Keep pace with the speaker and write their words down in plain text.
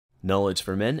Knowledge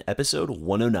for Men, episode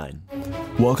 109.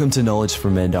 Welcome to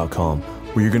knowledgeformen.com,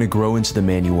 where you're going to grow into the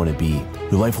man you want to be.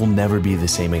 Your life will never be the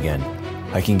same again.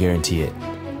 I can guarantee it.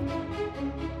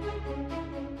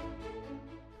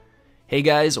 Hey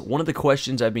guys, one of the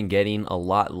questions I've been getting a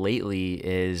lot lately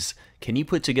is, can you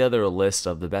put together a list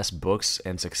of the best books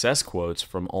and success quotes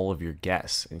from all of your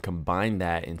guests and combine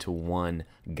that into one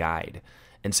guide?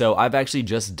 And so I've actually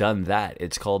just done that.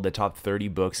 It's called the top 30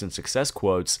 books and success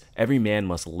quotes every man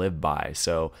must live by.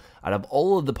 So out of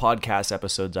all of the podcast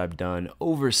episodes I've done,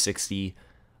 over 60,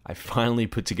 I finally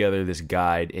put together this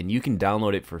guide, and you can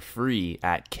download it for free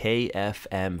at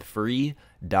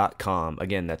kfmfree.com.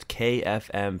 Again, that's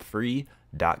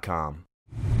kfmfree.com.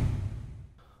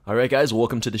 All right, guys,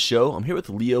 welcome to the show. I'm here with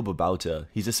Leo Babauta.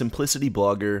 He's a simplicity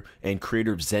blogger and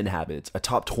creator of Zen Habits, a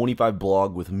top 25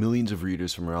 blog with millions of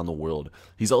readers from around the world.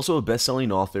 He's also a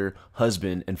best-selling author,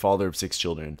 husband, and father of 6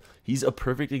 children. He's a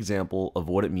perfect example of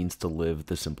what it means to live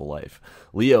the simple life.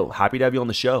 Leo, happy to have you on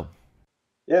the show.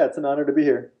 Yeah, it's an honor to be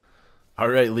here. All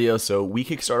right, Leo, so we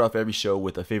kick start off every show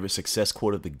with a favorite success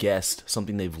quote of the guest,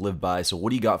 something they've lived by. So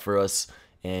what do you got for us?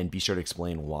 And be sure to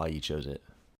explain why you chose it.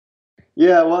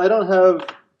 Yeah, well, I don't have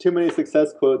too many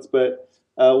success quotes, but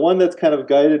one that's kind of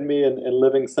guided me in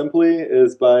living simply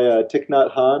is by Thich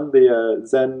Nhat Hanh, the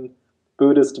Zen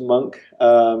Buddhist monk.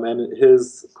 And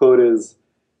his quote is,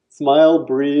 "Smile,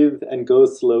 breathe, and go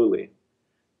slowly."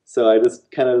 So I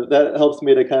just that helps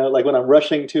me to like when I'm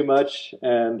rushing too much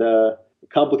and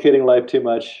complicating life too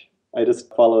much, I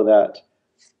just follow that.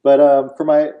 But for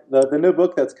the new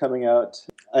book that's coming out,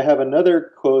 I have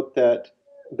another quote that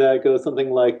goes something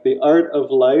like, "The art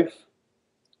of life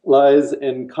lies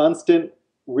in constant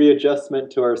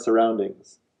readjustment to our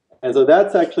surroundings." And so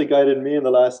that's actually guided me in the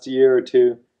last year or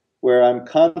two, where I'm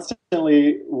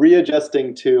constantly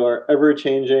readjusting to our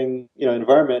ever-changing,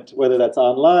 environment, whether that's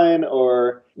online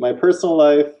or my personal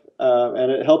life,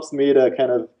 and it helps me to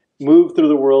kind of move through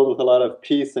the world with a lot of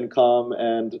peace and calm,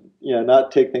 and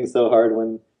not take things so hard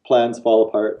when plans fall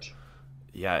apart.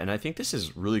 Yeah, and I think this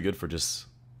is really good for just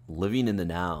living in the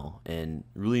now and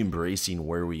really embracing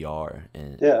where we are.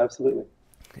 And yeah, absolutely.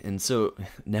 And so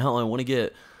now I want to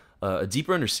get a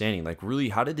deeper understanding, like really,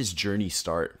 how did this journey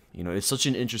start? It's such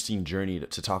an interesting journey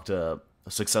to talk to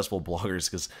successful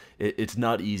bloggers, because it's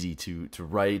not easy to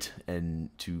write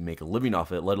and to make a living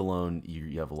off it, let alone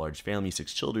you have a large family,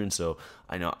 6 children. So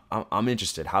I know I'm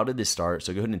interested. How did this start?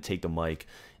 So go ahead and take the mic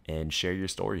and share your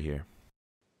story here.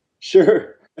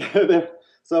 Sure.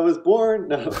 So I was born,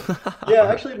 no. Yeah,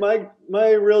 actually my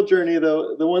real journey,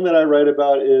 though, the one that I write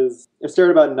about, it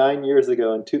started about 9 years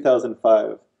ago in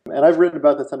 2005. And I've written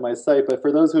about this on my site, but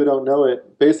for those who don't know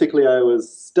it, basically I was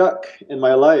stuck in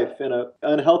my life, in an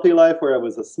unhealthy life where I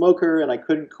was a smoker and I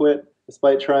couldn't quit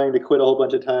despite trying to quit a whole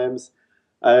bunch of times.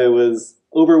 I was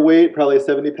overweight, probably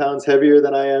 70 pounds heavier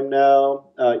than I am now,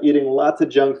 eating lots of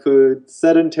junk food,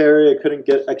 sedentary, I couldn't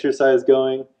get exercise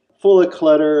going, full of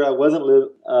clutter. I wasn't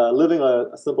living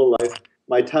a simple life.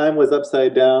 My time was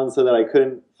upside down so that I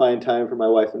couldn't find time for my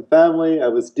wife and family. I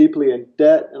was deeply in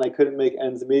debt and I couldn't make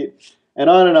ends meet, and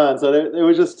on and on. So there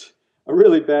was just a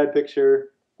really bad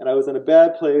picture, and I was in a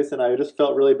bad place, and I just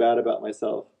felt really bad about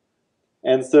myself.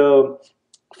 And so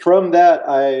from that,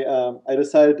 I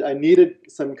decided I needed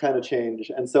some kind of change.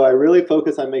 And so I really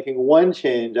focused on making one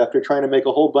change after trying to make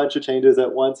a whole bunch of changes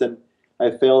at once, and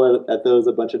I failed at those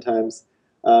a bunch of times.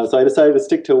 So I decided to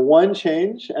stick to one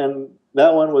change, and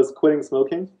that one was quitting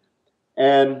smoking,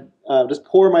 and just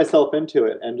pour myself into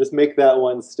it and just make that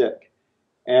one stick.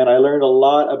 And I learned a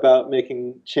lot about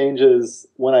making changes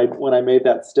when I made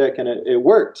that stick, and it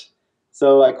worked.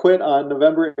 So I quit on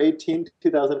November 18,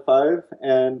 2005,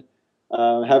 and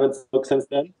haven't smoked since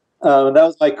then. That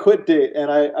was my quit date,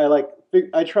 and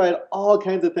I tried all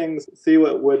kinds of things to see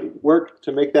what would work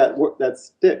to make that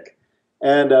stick.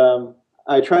 And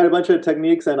I tried a bunch of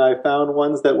techniques, and I found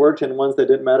ones that worked and ones that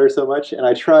didn't matter so much. And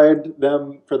I tried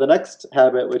them for the next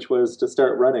habit, which was to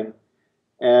start running.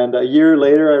 And a year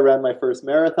later, I ran my first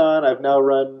marathon. I've now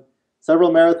run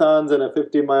several marathons and a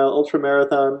 50-mile ultra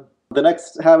marathon. The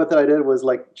next habit that I did was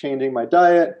like changing my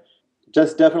diet.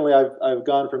 Just definitely, I've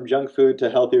gone from junk food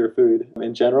to healthier food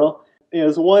in general. It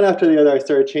was one after the other. I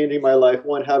started changing my life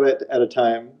one habit at a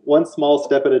time, one small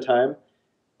step at a time.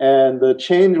 And the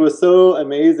change was so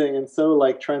amazing and so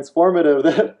like transformative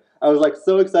that I was like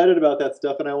so excited about that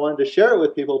stuff, and I wanted to share it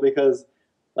with people because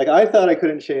like I thought I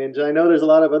couldn't change. I know there's a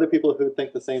lot of other people who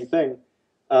think the same thing,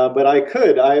 but I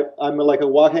could. I'm like a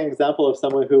walking example of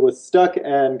someone who was stuck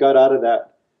and got out of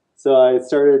that. So I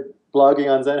started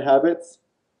blogging on Zen Habits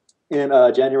in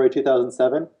January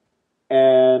 2007,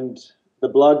 and the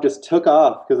blog just took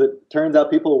off because it turns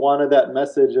out people wanted that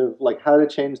message of like how to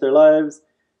change their lives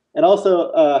and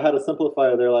also how to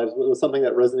simplify their lives. It was something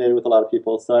that resonated with a lot of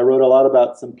people. So I wrote a lot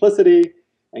about simplicity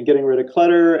and getting rid of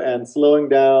clutter and slowing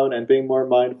down and being more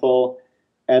mindful.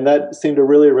 And that seemed to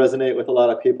really resonate with a lot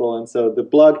of people. And so the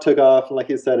blog took off. And like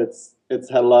you said, it's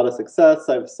had a lot of success.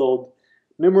 I've sold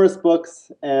numerous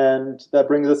books. And that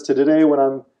brings us to today when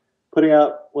I'm putting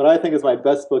out what I think is my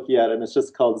best book yet. And it's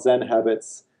just called Zen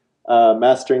Habits,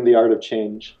 Mastering the Art of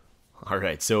Change. All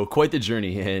right, so quite the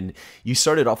journey, and you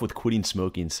started off with quitting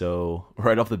smoking. So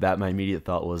right off the bat, my immediate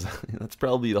thought was that's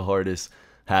probably the hardest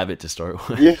habit to start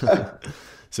with. Yeah.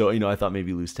 So, I thought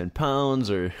maybe lose 10 pounds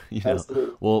or,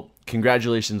 Absolutely. Well,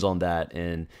 congratulations on that.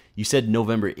 And you said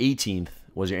November 18th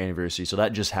was your anniversary. So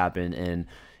that just happened. And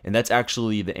that's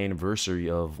actually the anniversary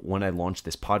of when I launched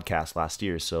this podcast last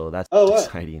year. So that's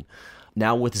exciting.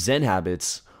 Now with Zen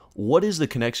Habits, what is the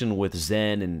connection with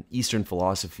Zen and Eastern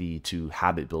philosophy to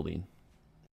habit building?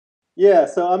 Yeah,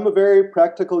 so I'm a very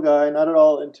practical guy, not at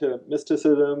all into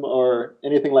mysticism or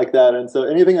anything like that. And so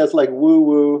anything that's like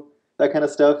woo-woo, that kind of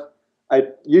stuff, I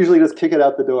usually just kick it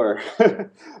out the door.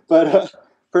 But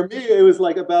for me, it was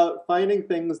like about finding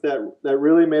things that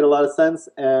really made a lot of sense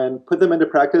and put them into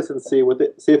practice and see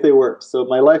if they work. So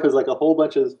my life is like a whole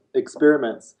bunch of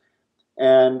experiments.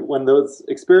 And when those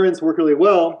experiments work really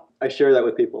well, I share that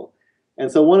with people.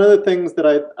 And so one of the things that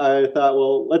I thought,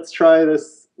 well, let's try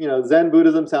this. Zen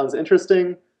Buddhism sounds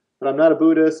interesting, but I'm not a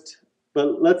Buddhist.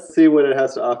 But let's see what it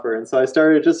has to offer. And so I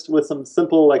started just with some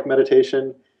simple like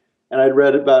meditation. And I'd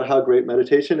read about how great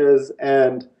meditation is.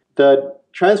 And the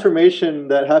transformation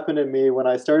that happened in me when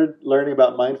I started learning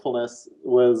about mindfulness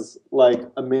was like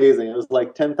amazing. It was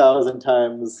like 10,000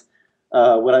 times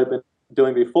what I'd been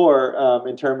doing before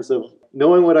in terms of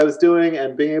knowing what I was doing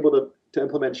and being able to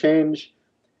implement change.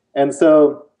 And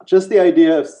so just the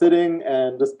idea of sitting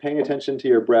and just paying attention to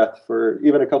your breath for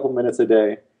even a couple minutes a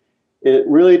day, it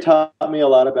really taught me a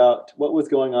lot about what was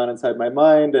going on inside my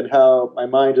mind and how my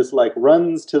mind just like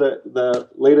runs to the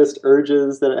latest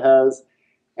urges that it has.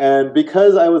 And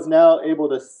because I was now able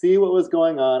to see what was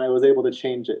going on, I was able to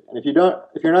change it. And if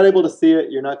you're not able to see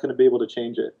it, you're not going to be able to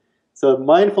change it. So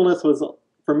mindfulness was,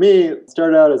 for me,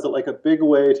 started out as like a big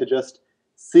way to just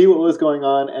see what was going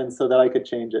on and so that I could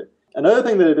change it. Another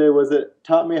thing that it did was it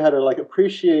taught me how to like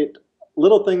appreciate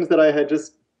little things that I had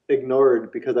just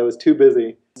ignored because I was too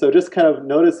busy. So just kind of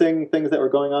noticing things that were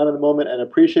going on in the moment and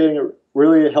appreciating it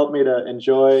really helped me to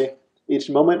enjoy each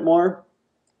moment more,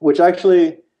 which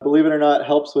actually, believe it or not,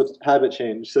 helps with habit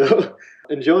change. So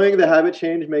enjoying the habit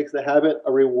change makes the habit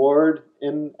a reward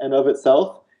in and of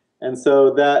itself. And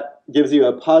so that gives you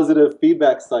a positive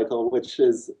feedback cycle, which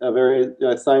is a very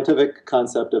scientific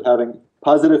concept of having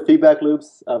positive feedback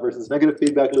loops versus negative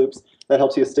feedback loops. That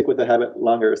helps you stick with the habit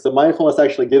longer. So mindfulness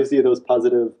actually gives you those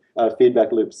positive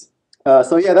feedback loops.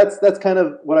 So yeah, that's kind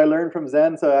of what I learned from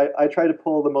Zen. So I try to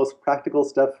pull the most practical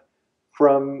stuff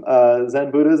from Zen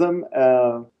Buddhism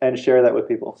and share that with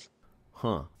people.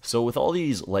 Huh. So with all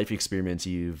these life experiments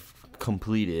you've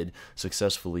completed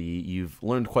successfully, you've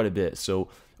learned quite a bit. So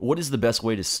what is the best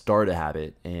way to start a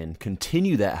habit and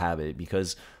continue that habit?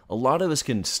 Because a lot of us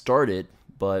can start it,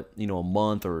 but a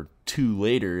month or two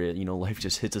later, life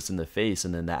just hits us in the face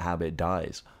and then that habit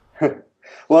dies.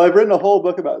 Well, I've written a whole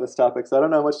book about this topic, so I don't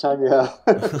know how much time you have.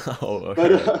 Oh,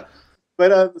 okay.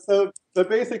 But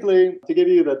basically, to give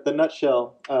you the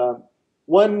nutshell,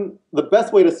 the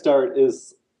best way to start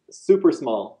is super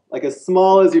small, like as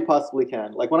small as you possibly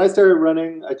can. Like when I started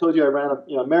running, I told you I ran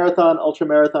a marathon, ultra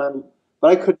marathon,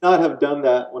 but I could not have done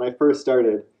that when I first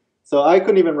started. So I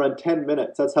couldn't even run 10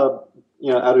 minutes. That's how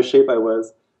out of shape I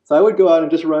was. So I would go out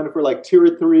and just run for like 2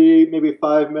 or 3, maybe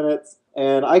 5 minutes,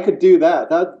 and I could do that.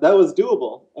 That was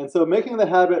doable. And so making the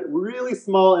habit really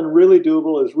small and really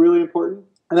doable is really important.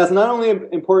 And that's not only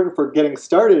important for getting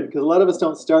started, because a lot of us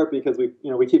don't start because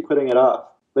we keep putting it off.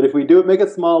 But if we make it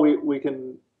small, we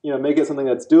can make it something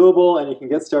that's doable and you can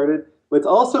get started. But it's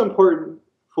also important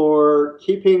for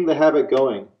keeping the habit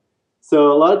going.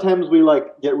 So a lot of times we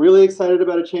get really excited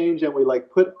about a change and we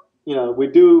we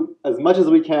do as much as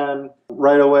we can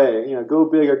right away, go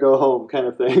big or go home kind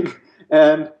of thing.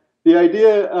 And the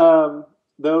idea,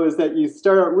 though, is that you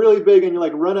start out really big and you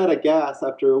run out of gas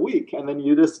after a week and then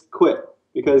you just quit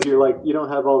because you don't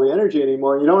have all the energy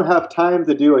anymore. You don't have time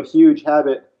to do a huge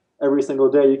habit every single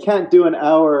day. You can't do an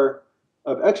hour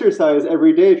of exercise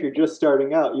every day if you're just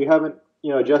starting out. You haven't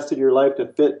adjusted your life to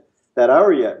fit that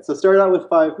hour yet. So start out with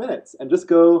 5 minutes and just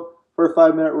go for a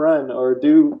 5-minute run or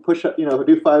do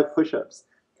 5 push-ups.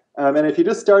 And if you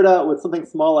just start out with something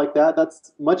small like that,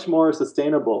 that's much more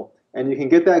sustainable. And you can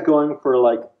get that going for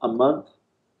a month.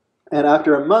 And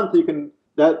after a month,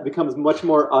 that becomes much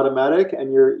more automatic,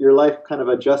 and your life kind of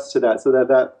adjusts to that, so that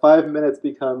that 5 minutes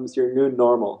becomes your new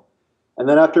normal. And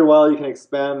then after a while, you can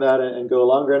expand that and go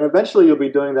longer. And eventually, you'll be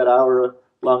doing that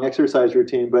hour-long exercise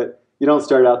routine, but you don't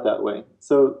start out that way.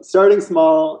 So starting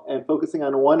small and focusing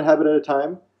on one habit at a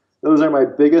time, those are my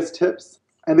biggest tips.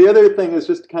 And the other thing is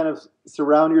just kind of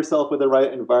surround yourself with the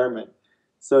right environment.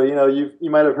 So, you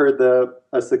might have heard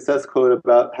a success quote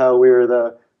about how we're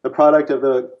the product of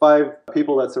the 5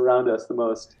 people that surround us the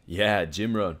most. Yeah,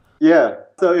 Jim Rohn. Yeah.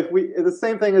 So the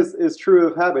same thing is true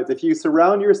of habits. If you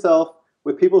surround yourself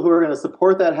with people who are going to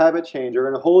support that habit change, are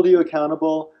going to hold you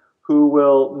accountable, who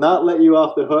will not let you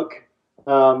off the hook,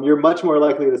 you're much more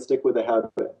likely to stick with the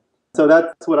habit. So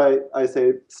that's what I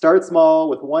say. Start small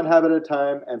with one habit at a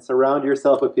time and surround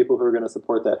yourself with people who are going to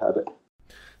support that habit.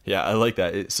 Yeah, I like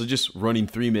that. So just running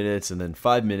 3 minutes and then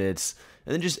 5 minutes,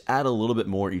 and then just add a little bit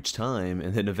more each time,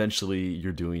 and then eventually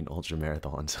you're doing ultra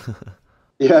marathons.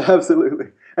 Yeah, absolutely.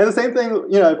 And the same thing,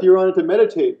 if you wanted to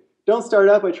meditate, don't start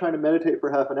out by trying to meditate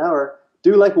for half an hour.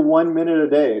 Do like 1 minute a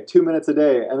day, 2 minutes a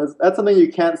day. And that's something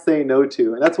you can't say no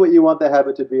to. And that's what you want the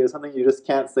habit to be, is something you just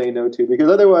can't say no to, because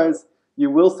otherwise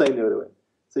you will say no to it.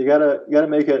 So you gotta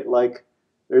make it like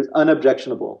there's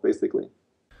unobjectionable, basically.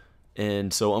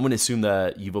 And so I'm going to assume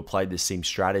that you've applied the same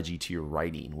strategy to your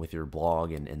writing with your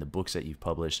blog and the books that you've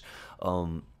published.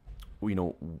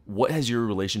 What has your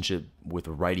relationship with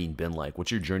writing been like?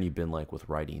 What's your journey been like with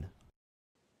writing?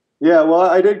 Yeah, well,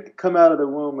 I did come out of the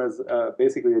womb as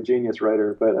basically a genius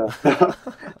writer, but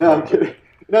no, I'm kidding.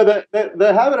 No,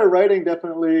 the habit of writing,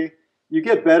 definitely, you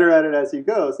get better at it as you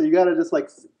go. So you got to just like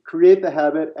create the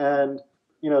habit, and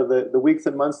the weeks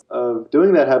and months of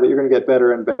doing that habit, you're going to get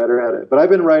better and better at it. But I've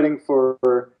been writing for,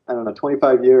 I don't know,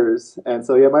 25 years. And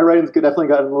so, yeah, my writing's definitely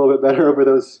gotten a little bit better over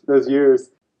those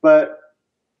years. But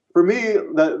for me,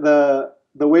 the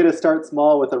way to start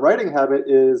small with a writing habit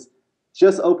is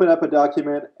just open up a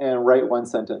document and write one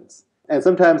sentence. And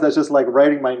sometimes that's just like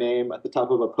writing my name at the top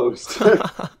of a post.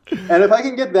 And if I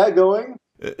can get that going.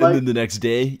 And then the next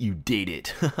day, you date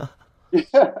it.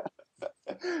 Yeah.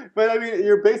 But I mean,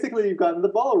 you've gotten the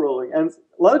ball rolling. And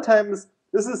a lot of times,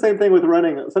 this is the same thing with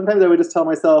running. Sometimes I would just tell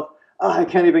myself, I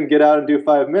can't even get out and do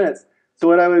 5 minutes. So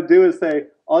what I would do is say,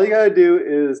 all you got to do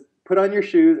is put on your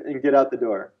shoes and get out the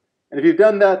door. And if you've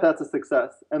done that, that's a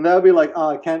success. And that would be like,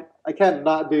 I can't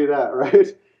not do that, right?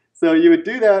 So you would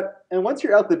do that. And once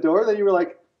you're out the door, then you were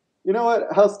like, you know what?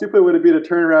 How stupid would it be to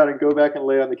turn around and go back and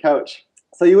lay on the couch?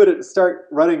 So you would start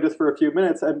running just for a few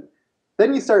minutes, and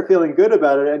then you start feeling good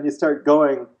about it and you start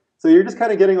going. So you're just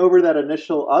kind of getting over that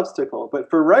initial obstacle. But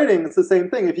for writing, it's the same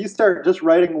thing. If you start just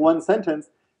writing one sentence,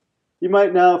 you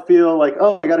might now feel like,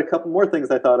 I got a couple more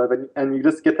things I thought of. And you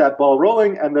just get that ball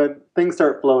rolling, and then things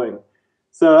start flowing.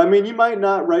 So, I mean, you might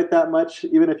not write that much,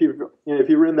 even if you've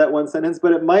written that one sentence,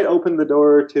 but it might open the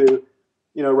door to,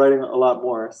 writing a lot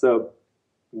more. So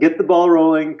get the ball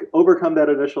rolling, overcome that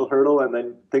initial hurdle, and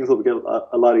then things will get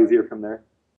a lot easier from there.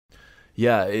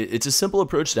 Yeah, it's a simple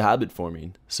approach to habit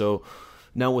forming. So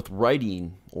now with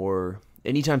writing, or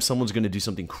anytime someone's going to do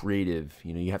something creative,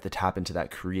 you have to tap into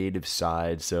that creative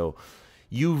side. So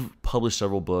you've published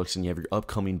several books, and you have your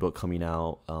upcoming book coming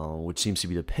out, which seems to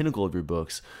be the pinnacle of your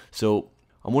books. So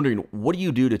I'm wondering, what do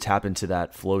you do to tap into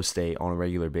that flow state on a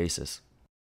regular basis?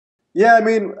 Yeah, I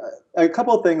mean, a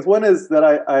couple of things. One is that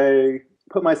I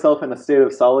put myself in a state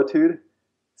of solitude.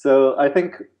 So I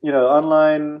think,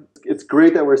 online, it's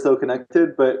great that we're so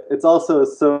connected, but it's also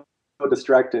so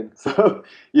distracting. So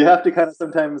you have to kind of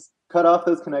sometimes cut off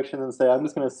those connections and say, I'm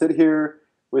just going to sit here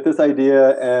with this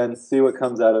idea and see what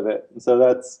comes out of it. And so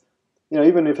that's,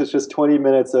 even if it's just 20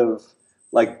 minutes of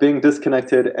like being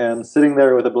disconnected and sitting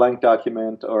there with a blank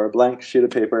document or a blank sheet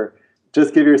of paper,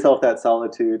 just give yourself that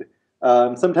solitude.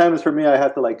 Sometimes for me, I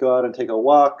have to like go out and take a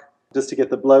walk just to get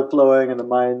the blood flowing and the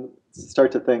mind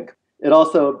start to think. It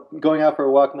also, going out for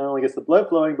a walk not only gets the blood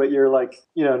flowing, but you're like,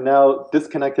 now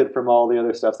disconnected from all the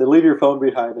other stuff. So leave your phone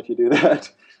behind if you do that.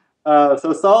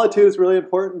 So solitude is really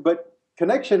important, but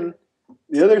connection,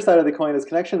 the other side of the coin is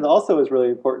connection also is really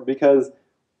important, because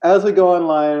as we go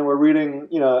online and we're reading,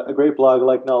 a great blog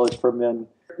like Knowledge for Men,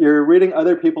 you're reading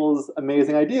other people's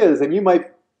amazing ideas, and you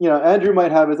might, Andrew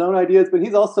might have his own ideas, but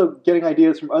he's also getting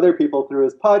ideas from other people through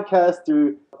his podcast,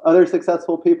 through other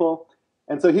successful people.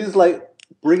 And so he's like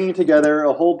bringing together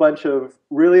a whole bunch of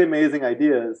really amazing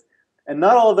ideas. And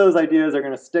not all of those ideas are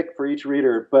going to stick for each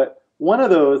reader, but one of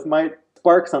those might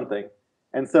spark something.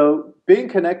 And so being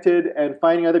connected and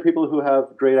finding other people who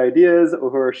have great ideas or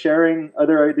who are sharing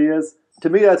other ideas, to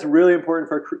me, that's really important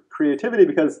for creativity,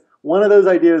 because one of those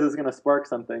ideas is going to spark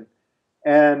something.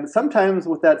 And sometimes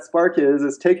what that spark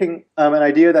is taking an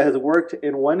idea that has worked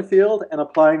in one field and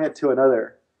applying it to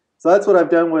another. So that's what I've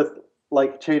done with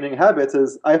like changing habits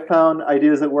is I found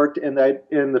ideas that worked in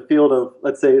the field of,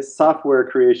 let's say, software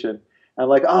creation. And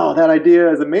like, oh, that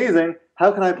idea is amazing.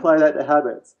 How can I apply that to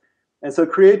habits? And so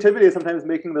creativity is sometimes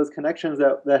making those connections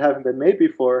that haven't been made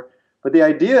before, but the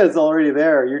idea is already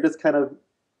there. You're just kind of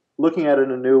looking at it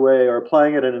in a new way or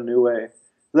applying it in a new way.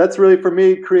 So that's really, for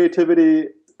me, creativity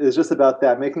is just about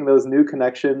that, making those new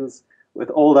connections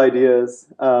with old ideas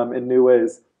in new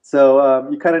ways. So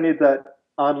you kind of need that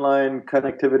online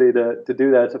connectivity to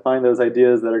do that, to find those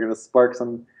ideas that are going to spark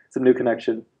some new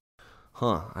connection.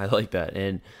 Huh, I like that.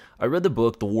 And I read the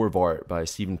book The War of Art by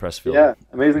Stephen Pressfield. Yeah,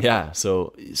 amazing. Yeah,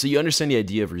 so you understand the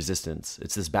idea of resistance.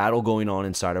 It's this battle going on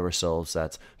inside of ourselves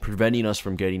that's preventing us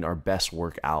from getting our best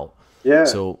work out. Yeah.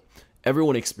 So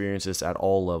everyone experiences this at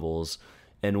all levels.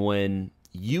 And when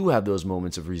you have those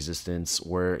moments of resistance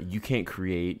where you can't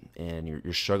create and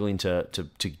you're struggling to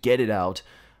get it out,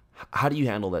 how do you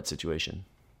handle that situation?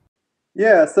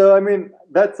 Yeah, so I mean,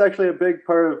 that's actually a big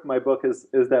part of my book is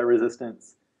that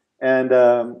resistance. And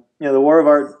the War of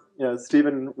Art,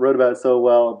 Stephen wrote about it so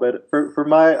well, but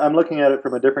I'm looking at it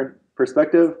from a different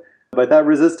perspective. But that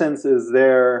resistance is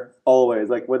there always.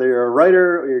 Like whether you're a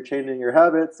writer or you're changing your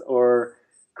habits or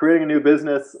creating a new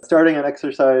business, starting an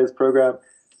exercise program,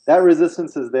 that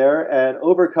resistance is there, and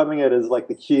overcoming it is like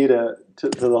the key to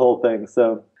the whole thing.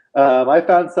 So I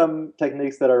found some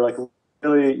techniques that are like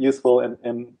really useful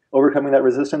in overcoming that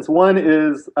resistance. One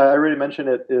is, I already mentioned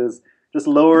it, is just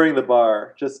lowering the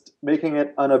bar, just making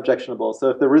it unobjectionable. So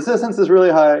if the resistance is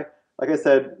really high, like I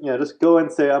said, just go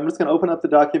and say, I'm just going to open up the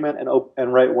document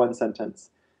and write one sentence.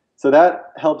 So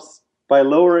that helps. By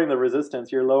lowering the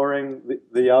resistance, you're lowering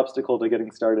the obstacle to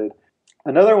getting started.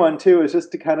 Another one, too, is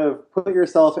just to kind of put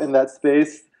yourself in that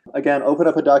space. Again, open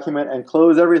up a document and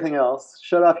close everything else.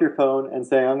 Shut off your phone and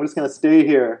say, I'm just going to stay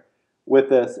here with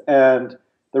this. And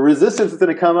the resistance is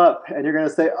going to come up and you're going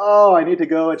to say, oh, I need to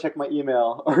go and check my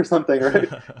email or something, right?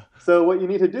 So what you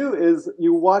need to do is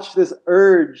you watch this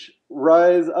urge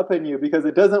rise up in you because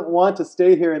it doesn't want to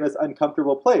stay here in this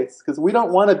uncomfortable place, because we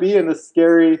don't want to be in this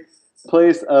scary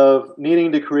place of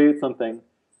needing to create something.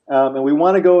 And we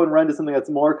want to go and run to something that's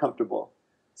more comfortable.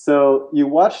 So you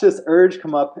watch this urge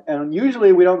come up, and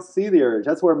usually we don't see the urge.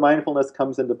 That's where mindfulness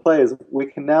comes into play, is we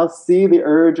can now see the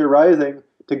urge arising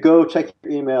to go check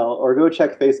your email or go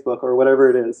check Facebook or whatever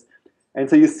it is. And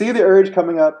so you see the urge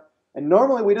coming up, and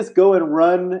normally we just go and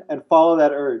run and follow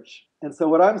that urge. And so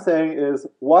what I'm saying is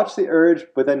watch the urge,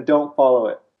 but then don't follow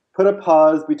it. Put a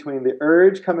pause between the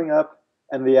urge coming up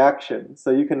and the action.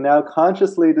 So you can now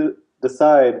consciously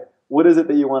decide, what is it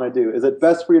that you want to do? Is it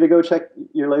best for you to go check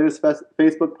your latest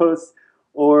Facebook posts,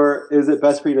 or is it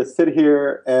best for you to sit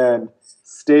here and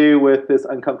stay with this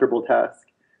uncomfortable task?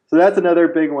 So that's another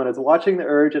big one, is watching the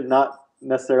urge and not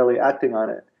necessarily acting on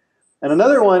it. And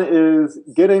another one is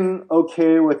getting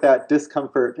okay with that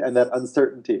discomfort and that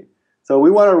uncertainty. So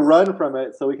we want to run from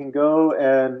it so we can go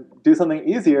and do something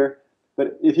easier.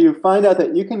 But if you find out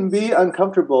that you can be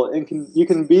uncomfortable and you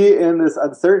can be in this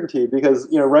uncertainty, because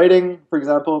writing, for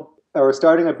example, or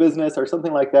starting a business or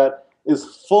something like that is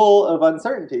full of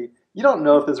uncertainty. You don't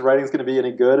know if this writing is going to be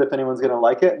any good, if anyone's going to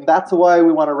like it, and that's why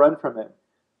we want to run from it.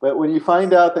 But when you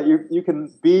find out that you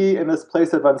can be in this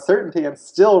place of uncertainty and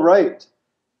still write,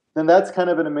 then that's kind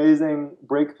of an amazing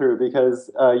breakthrough,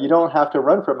 because you don't have to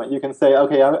run from it. You can say,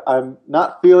 okay, I'm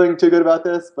not feeling too good about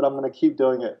this, but I'm going to keep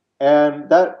doing it. And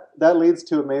that leads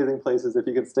to amazing places if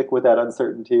you can stick with that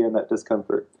uncertainty and that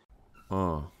discomfort.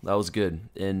 Oh, that was good.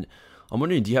 And I'm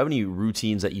wondering, do you have any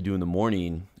routines that you do in the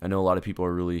morning? I know a lot of people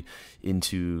are really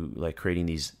into like creating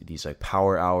these like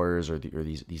power hours or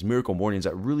these miracle mornings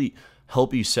that really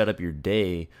help you set up your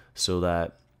day so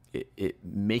that it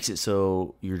makes it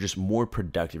so you're just more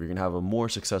productive. You're gonna have a more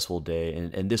successful day,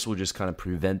 and this will just kind of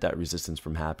prevent that resistance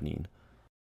from happening.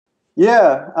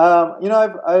 Yeah,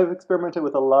 I've experimented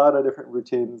with a lot of different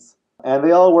routines, and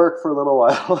they all work for a little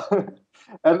while,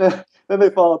 and then they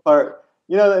fall apart.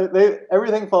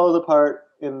 Everything falls apart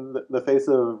in the face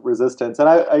of resistance. And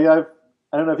I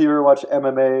don't know if you ever watch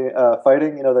MMA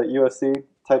fighting, the UFC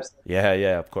types.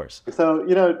 Yeah, of course. So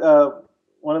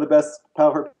one of the best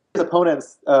powerful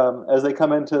opponents, as they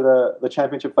come into the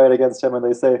championship fight against him, and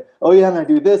they say, "Oh yeah, I'm gonna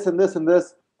do this and this and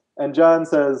this," and John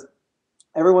says,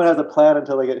 "Everyone has a plan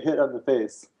until they get hit on the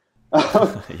face."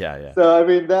 Yeah. So I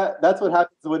mean that's what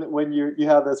happens when you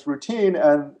have this routine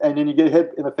and then you get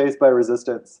hit in the face by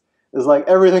resistance. It's like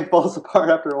everything falls apart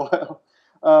after a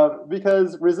while,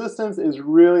 because resistance is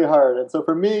really hard. And so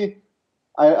for me,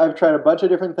 I've tried a bunch of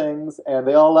different things, and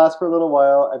they all last for a little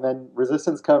while, and then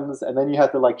resistance comes, and then you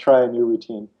have to like try a new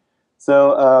routine.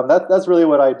 So that's really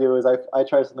what I do is I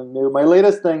try something new. My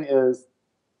latest thing is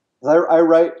I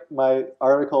write my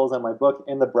articles and my book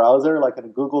in the browser, like in a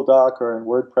Google Doc or in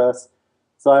WordPress.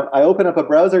 So I open up a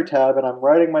browser tab and I'm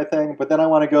writing my thing, but then I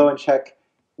want to go and check,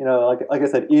 like I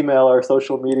said, email or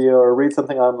social media or read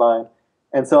something online.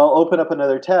 And so I'll open up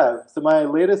another tab. So my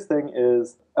latest thing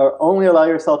is only allow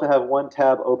yourself to have one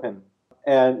tab open.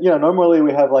 And normally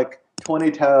we have like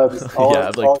 20 tabs. Yeah, I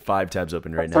have like 5 tabs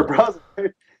open right for now.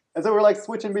 browser. And so we're like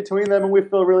switching between them and we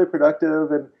feel really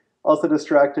productive and also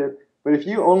distracted. But if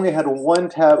you only had one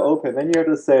tab open, then you have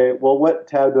to say, well, what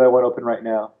tab do I want open right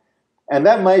now? And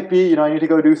that might be, I need to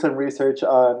go do some research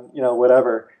on,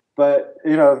 whatever. But,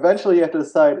 eventually you have to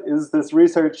decide, is this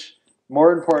research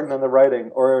more important than the writing?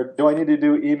 Or do I need to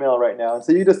do email right now? And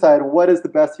so you decide what is the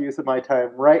best use of my time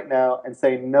right now and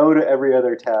say no to every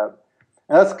other tab.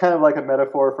 And that's kind of like a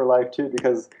metaphor for life too,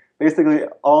 because basically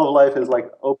all of life is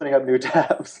like opening up new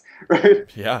tabs, right?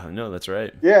 Yeah, no, that's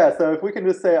right. Yeah, so if we can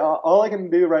just say, all I can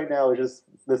do right now is just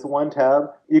this one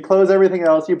tab, you close everything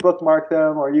else, you bookmark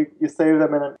them, or you save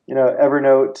them in an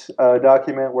Evernote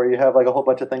document where you have like a whole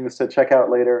bunch of things to check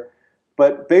out later.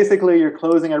 But basically, you're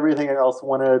closing everything else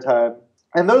one at a time.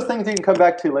 And those things you can come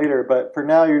back to later, but for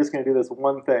now, you're just going to do this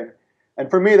one thing.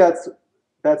 And for me, that's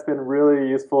been really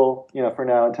useful, for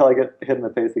now, until I get hit in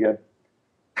the face again.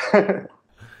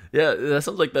 Yeah, that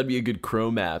sounds like that'd be a good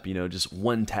Chrome app, just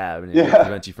one tab, and it Yeah.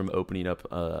 prevents you from opening up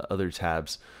other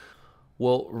tabs.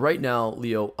 Well, right now,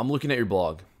 Leo, I'm looking at your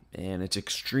blog, and it's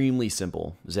extremely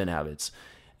simple, Zen Habits.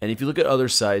 And if you look at other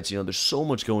sites, there's so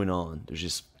much going on. There's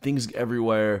just things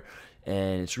everywhere,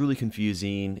 and it's really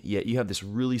confusing, yet you have this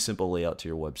really simple layout to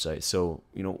your website. So,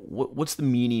 what's the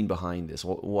meaning behind this?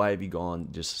 Why have you gone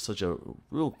just such a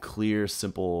real clear,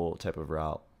 simple type of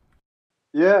route?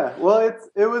 Yeah, well,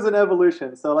 it was an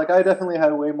evolution. So like I definitely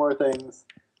had way more things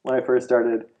when I first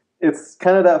started. It's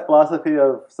kind of that philosophy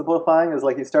of simplifying is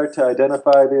like you start to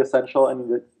identify the essential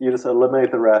and you just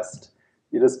eliminate the rest.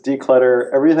 You just declutter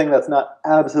everything that's not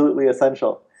absolutely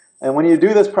essential. And when you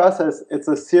do this process, it's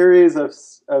a series of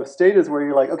stages where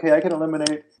you're like, okay, I can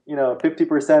eliminate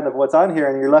 50% of what's on here,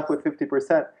 and you're left with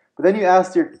 50%. But then you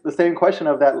ask the same question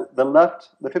of the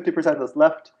 50% that's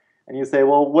left. And you say,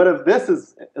 well, what if this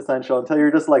is essential? Until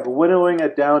you're just like winnowing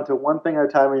it down to one thing at a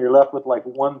time and you're left with like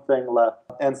one thing left.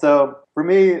 And so for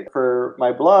me, for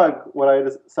my blog, what I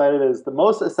decided is the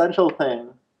most essential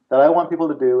thing that I want people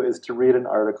to do is to read an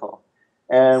article.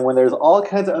 And when there's all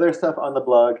kinds of other stuff on the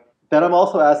blog, then I'm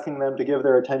also asking them to give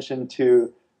their attention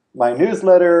to my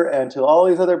newsletter and to all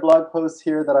these other blog posts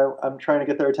here that I'm trying to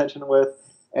get their attention with.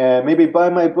 And maybe buy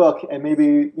my book and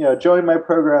maybe join my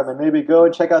program and maybe go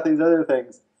and check out these other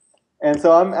things. And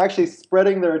so I'm actually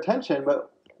spreading their attention,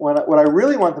 but what I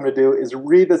really want them to do is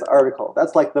read this article.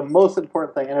 That's like the most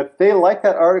important thing. And if they like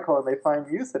that article and they find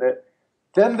use in it,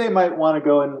 then they might want to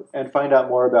go and find out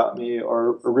more about me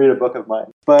or read a book of mine.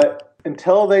 But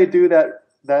until they do that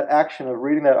action of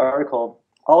reading that article,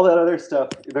 all that other stuff,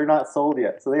 they're not sold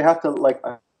yet. So they have to like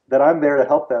that I'm there to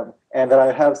help them and that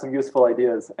I have some useful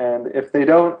ideas. And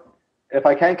if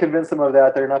I can't convince them of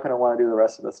that, they're not going to want to do the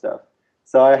rest of the stuff.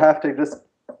 So I have to just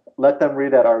let them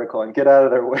read that article and get out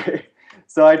of their way.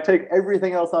 So I take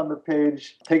everything else on the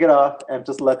page, take it off, and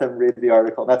just let them read the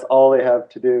article. That's all they have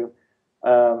to do.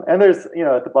 And there's,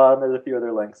 at the bottom, there's a few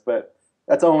other links, but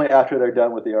that's only after they're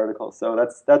done with the article. So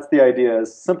that's the idea,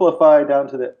 is simplify down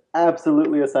to the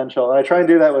absolutely essential. And I try and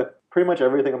do that with pretty much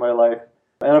everything in my life.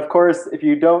 And of course, if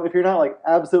you're not like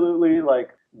absolutely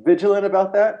like vigilant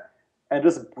about that and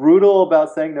just brutal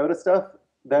about saying no to stuff,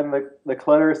 then the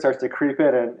clutter starts to creep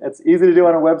in. And it's easy to do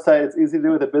on a website. It's easy to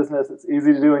do with a business. It's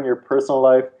easy to do in your personal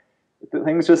life.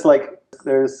 Things just like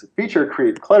there's feature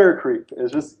creep, clutter creep.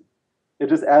 It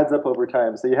just adds up over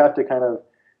time. So you have to kind of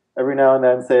every now and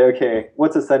then say, okay,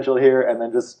 what's essential here? And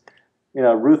then just,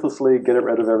 ruthlessly get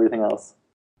rid of everything else.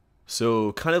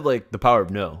 So kind of like the power of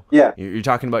no. Yeah. You're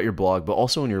talking about your blog, but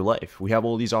also in your life. We have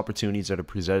all these opportunities that are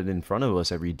presented in front of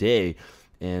us every day.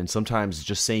 And sometimes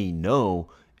just saying no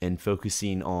and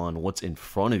focusing on what's in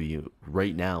front of you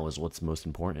right now is what's most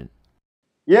important.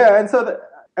 Yeah,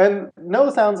 and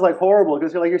no sounds like horrible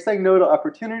because you're saying no to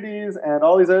opportunities and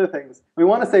all these other things. We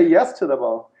want to say yes to them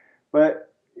all. But,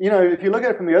 if you look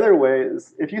at it from the other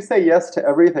ways, if you say yes to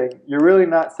everything, you're really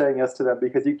not saying yes to them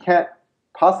because you can't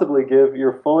possibly give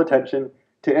your full attention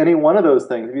to any one of those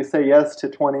things. If you say yes to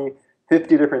 20,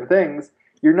 50 different things,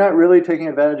 you're not really taking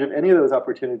advantage of any of those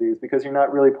opportunities because you're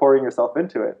not really pouring yourself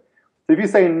into it. So if you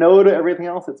say no to everything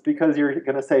else, it's because you're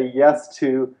going to say yes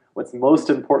to what's most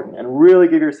important and really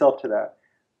give yourself to that.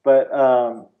 but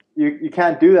you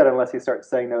can't do that unless you start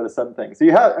saying no to some things. So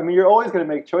you're always going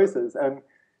to make choices, and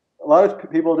a lot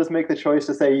of people just make the choice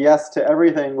to say yes to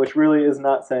everything, which really is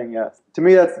not saying yes. To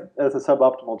me, that's a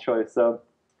suboptimal choice. So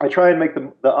I try and make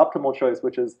the optimal choice,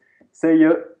 which is say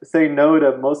no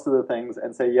to most of the things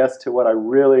and say yes to what I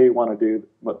really want to do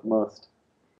most.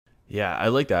 Yeah, I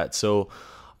like that. So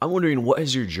I'm wondering, what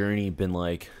has your journey been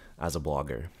like as a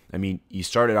blogger? I mean, you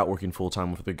started out working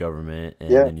full-time with the government, and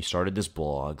then you started this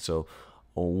blog. So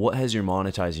what has your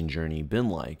monetizing journey been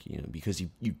like? Because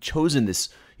you've chosen this,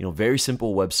 very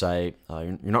simple website.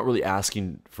 You're not really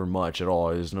asking for much at all.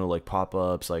 There's no like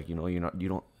pop-ups, like,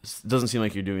 it doesn't seem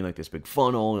like you're doing like this big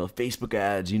funnel, Facebook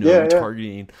ads,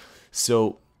 targeting.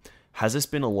 So has this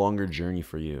been a longer journey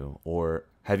for you, or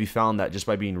have you found that just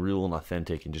by being real and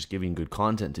authentic and just giving good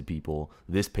content to people,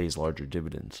 this pays larger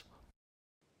dividends?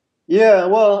 Yeah,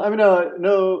 well, I mean,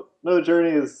 no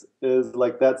journey is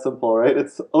like that simple, right?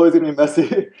 It's always gonna be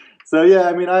messy. So yeah,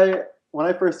 I mean, when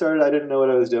I first started, I didn't know what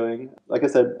I was doing. Like I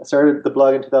said, I started the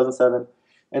blog in 2007,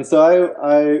 and so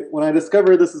I when I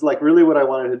discovered this is like really what I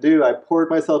wanted to do, I poured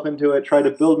myself into it, tried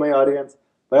to build my audience,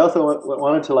 but I also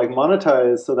wanted to like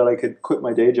monetize so that I could quit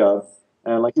my day job.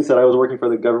 And like you said, I was working for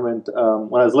the government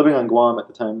when I was living on Guam at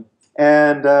the time,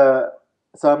 and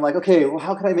so I'm like, okay, well,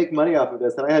 how can I make money off of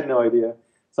this? And I had no idea.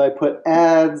 So I put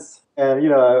ads, and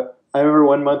I remember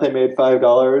one month I made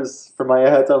 $5 for my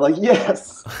ads. I'm like,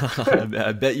 yes.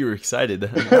 I bet you were excited.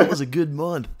 That was a good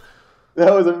month.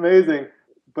 That was amazing.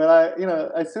 But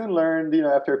I soon learned,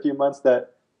 after a few months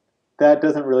that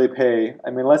doesn't really pay.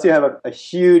 I mean, unless you have a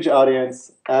huge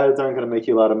audience, ads aren't going to make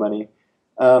you a lot of money.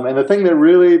 And the thing that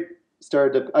really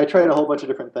I tried a whole bunch of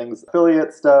different things,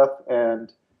 affiliate stuff,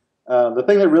 and the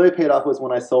thing that really paid off was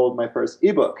when I sold my first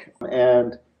ebook.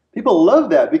 And people loved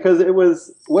that because it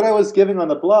was what I was giving on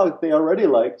the blog they already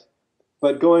liked,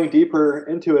 but going deeper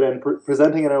into it and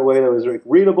presenting it in a way that was like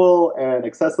readable and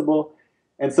accessible.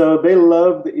 And so they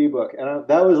loved the ebook, and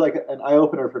that was like an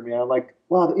eye-opener for me. I'm like,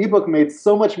 wow, the ebook made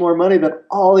so much more money than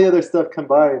all the other stuff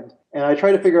combined. And I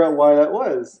tried to figure out why that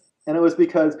was. And it was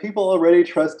because people already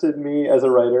trusted me as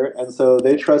a writer, and so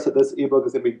they trust that this ebook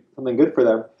is going to be something good for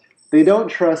them. They don't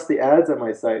trust the ads on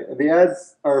my site. And the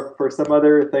ads are for some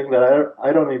other thing that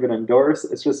I don't even endorse.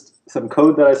 It's just some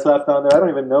code that I slapped on there. I don't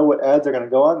even know what ads are going to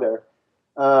go on there.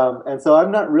 And so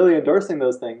I'm not really endorsing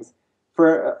those things.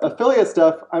 For affiliate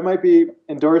stuff, I might be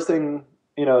endorsing,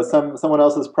 someone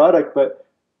else's product, but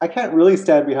I can't really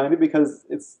stand behind it because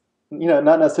it's,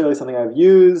 not necessarily something I've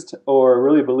used or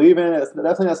really believe in. It's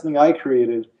definitely not something I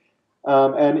created.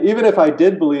 And even if I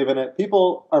did believe in it,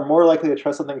 people are more likely to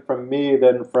trust something from me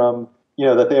than from,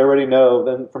 that they already know,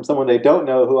 than from someone they don't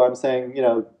know who I'm saying,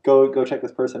 go check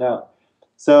this person out.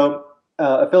 So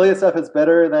affiliate stuff is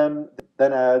better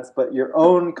than ads, but your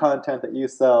own content that you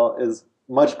sell is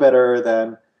much better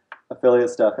than affiliate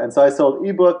stuff. And so I sold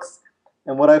ebooks,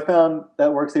 and what I found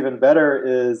that works even better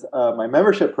is my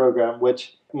membership program,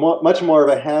 which much more of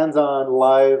a hands-on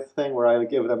live thing where I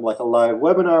give them like a live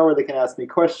webinar where they can ask me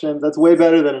questions. That's way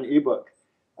better than an ebook.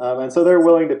 And so they're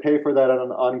willing to pay for that on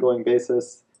an ongoing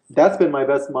basis. That's been my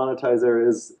best monetizer,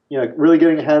 is really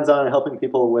getting hands-on and helping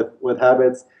people with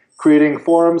habits, creating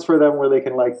forums for them where they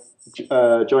can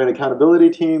join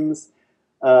accountability teams.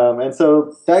 And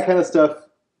so that kind of stuff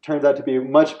turns out to be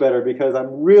much better because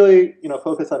I'm really,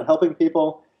 focused on helping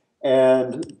people.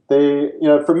 And they,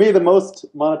 for me, the most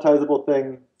monetizable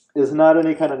thing is not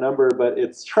any kind of number, but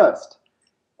it's trust.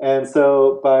 And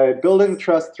so by building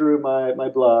trust through my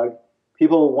blog,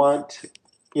 people want,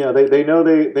 they know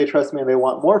they trust me and they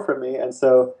want more from me. And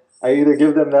so I either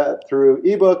give them that through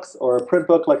ebooks or a print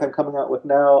book like I'm coming out with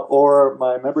now, or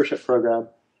my membership program.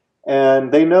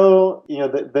 And they know,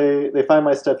 that they find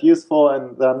my stuff useful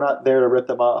and that I'm not there to rip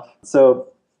them off. So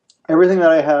everything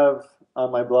that I have on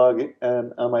my blog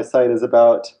and on my site is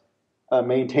about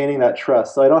maintaining that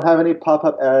trust. So I don't have any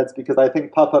pop-up ads because I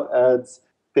think pop-up ads,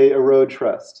 they erode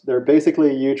trust. They're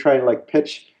basically you trying to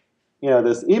pitch,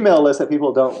 this email list that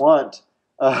people don't want,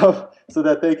 so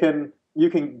that you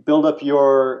can build up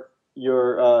your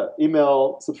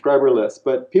email subscriber list.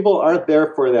 But people aren't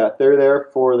there for that. They're there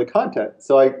for the content.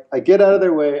 So I get out of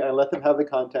their way, I let them have the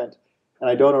content, and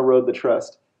I don't erode the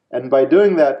trust. And by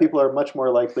doing that, people are much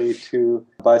more likely to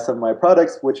buy some of my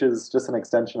products, which is just an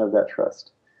extension of that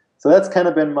trust. So that's kind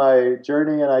of been my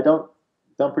journey, and I don't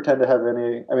pretend to have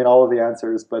all of the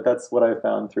answers, but that's what I've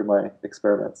found through my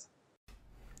experiments.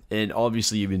 And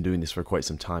obviously you've been doing this for quite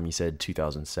some time. You said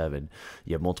 2007.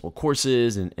 You have multiple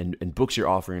courses and books you're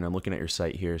offering. I'm looking at your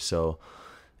site here. So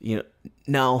You know,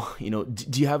 now,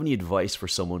 do you have any advice for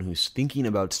someone who's thinking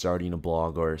about starting a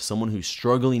blog or someone who's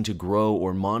struggling to grow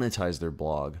or monetize their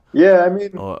blog? Yeah, I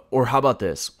mean, Or how about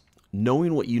this?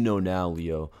 Knowing what you know now,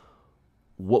 Leo,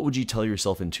 what would you tell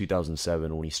yourself in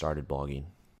 2007 when you started blogging?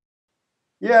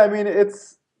 yeah, I mean,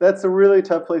 that's a really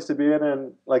tough place to be in,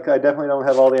 and like I definitely don't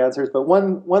have all the answers. But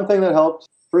one thing that helped,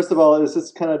 first of all, is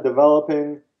just kind of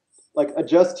developing, like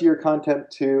adjust your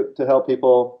content to help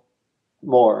people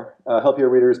more, help your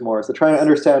readers more. So trying to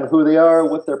understand who they are,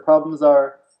 what their problems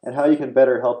are, and how you can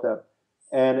better help them.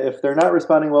 And if they're not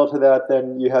responding well to that,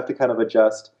 then you have to kind of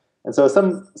adjust. And so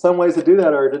some ways to do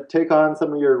that are to take on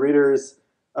some of your readers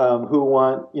who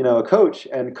want a coach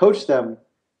and coach them.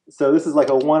 So this is like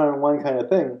a one-on-one kind of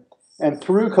thing. And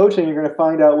through coaching, you're going to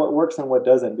find out what works and what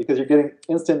doesn't because you're getting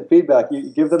instant feedback. You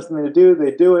give them something to do,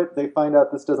 they do it, they find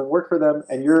out this doesn't work for them,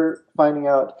 and you're finding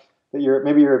out that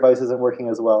maybe your advice isn't working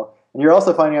as well. And you're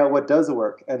also finding out what does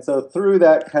work. And so through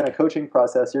that kind of coaching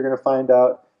process, you're going to find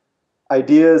out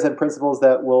ideas and principles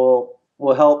that will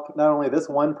help not only this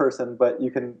one person, but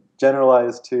you can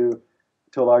generalize to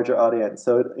a larger audience.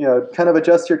 So kind of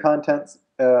adjust your content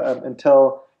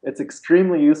until it's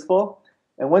extremely useful.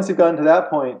 And once you've gotten to that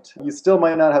point, you still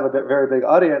might not have a very big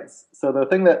audience. So the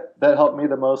thing that helped me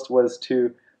the most was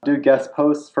to do guest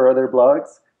posts for other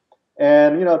blogs.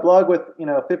 And a blog with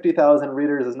 50,000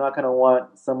 readers is not going to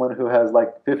want someone who has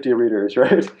like 50 readers,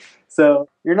 right? So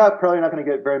you're probably not going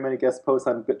to get very many guest posts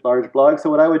on large blogs. So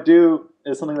what I would do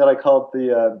is something that I called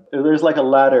there's like a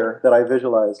ladder that I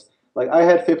visualized. Like I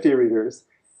had 50 readers,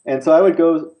 and so I would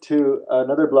go to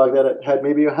another blog that had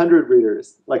maybe 100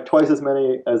 readers, like twice as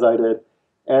many as I did,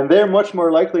 and they're much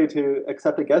more likely to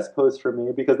accept a guest post from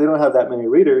me because they don't have that many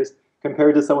readers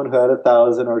compared to someone who had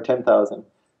 1,000 or 10,000.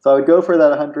 So I would go for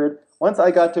that 100. Once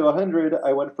I got to 100,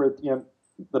 I went for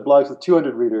the blogs with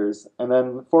 200 readers, and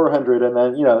then 400, and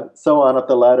then so on up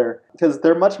the ladder because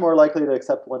they're much more likely to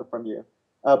accept one from you.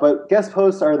 But guest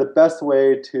posts are the best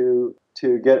way to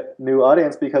get new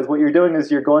audience because what you're doing is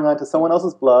you're going onto someone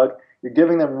else's blog, you're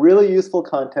giving them really useful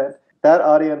content. That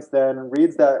audience then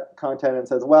reads that content and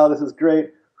says, "Wow, this is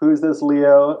great. Who's this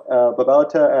Leo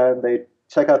Babauta?" And they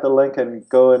check out the link and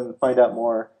go and find out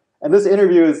more. And this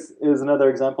interview is another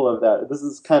example of that. This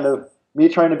is kind of me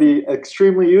trying to be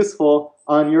extremely useful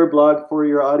on your blog for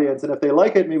your audience. And if they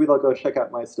like it, maybe they'll go check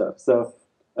out my stuff. So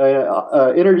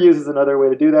interviews is another way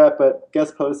to do that. But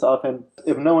guest posts often,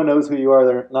 if no one knows who you are,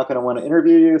 they're not going to want to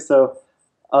interview you. So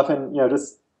often,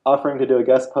 just offering to do a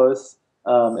guest post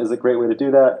is a great way to do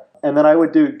that. And then I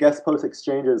would do guest post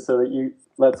exchanges so that you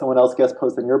let someone else guest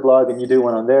post on your blog and you do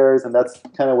one on theirs. And that's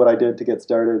kind of what I did to get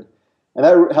started. And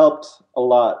that helped a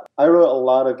lot. I wrote a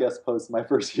lot of guest posts my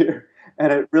first year,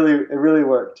 and it really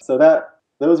worked. So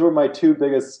those were my two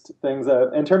biggest things.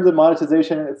 In terms of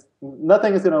monetization,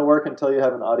 nothing is going to work until you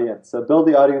have an audience. So build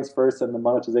the audience first, and the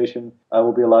monetization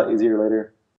will be a lot easier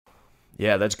later.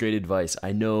 Yeah, that's great advice.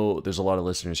 I know there's a lot of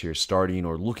listeners here starting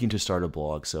or looking to start a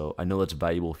blog, so I know that's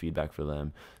valuable feedback for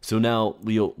them. So now,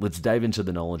 Leo, let's dive into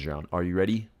the knowledge round. Are you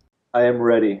ready? I am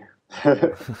ready.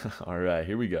 All right,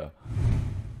 here we go.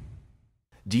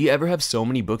 Do you ever have so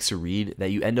many books to read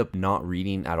that you end up not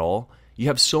reading at all? You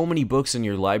have so many books in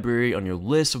your library on your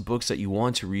list of books that you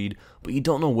want to read, but you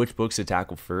don't know which books to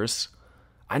tackle first?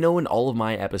 I know in all of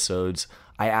my episodes,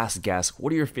 I ask guests,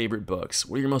 what are your favorite books?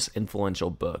 What are your most influential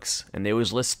books? And they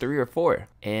always list 3 or 4.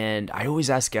 And I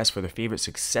always ask guests for their favorite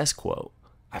success quote.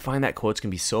 I find that quotes can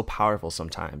be so powerful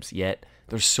sometimes, yet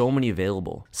there's so many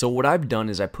available. So what I've done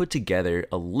is I put together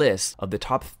a list of the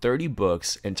top 30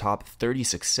 books and top 30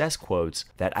 success quotes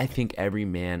that I think every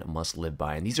man must live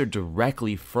by. And these are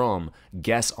directly from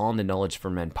guests on the Knowledge for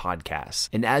Men podcast.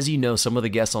 And as you know, some of the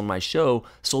guests on my show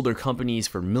sold their companies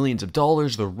for millions of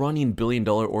dollars. They're running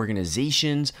billion-dollar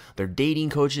organizations. They're dating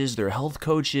coaches. They're health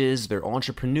coaches. They're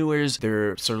entrepreneurs.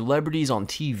 They're celebrities on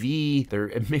TV. They're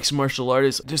mixed martial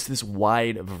artists. Just this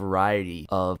wide variety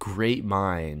of great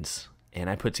minds. And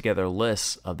I put together a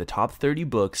list of the top 30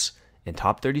 books and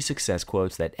top 30 success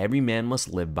quotes that every man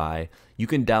must live by. You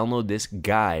can download this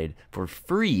guide for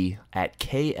free at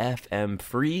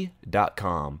kfmfree.com.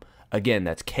 Again,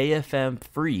 that's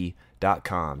kfmfree.com.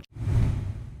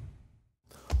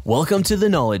 Welcome to the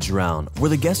Knowledge Round, where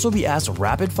the guests will be asked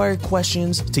rapid-fire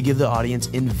questions to give the audience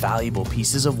invaluable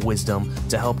pieces of wisdom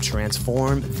to help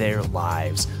transform their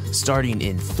lives. Starting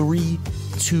in 3,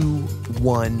 2,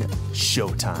 1,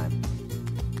 showtime.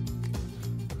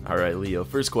 All right, Leo,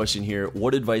 first question here.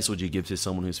 What advice would you give to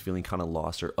someone who's feeling kind of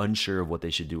lost or unsure of what they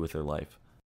should do with their life?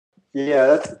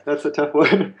 Yeah, that's a tough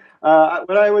one.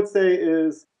 What I would say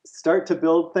is start to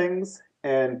build things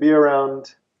and be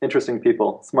around interesting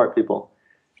people, smart people.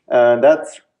 And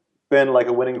that's been like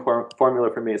a winning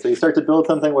formula for me. So you start to build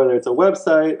something, whether it's a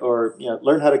website or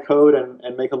learn how to code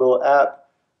and make a little app,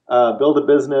 build a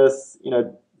business,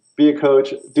 be a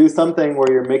coach, do something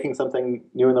where you're making something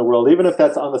new in the world, even if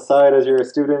that's on the side as you're a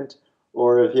student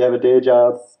or if you have a day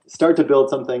job. Start to build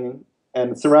something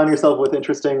and surround yourself with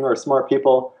interesting or smart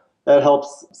people. That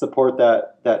helps support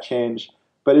that change.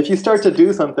 But if you start to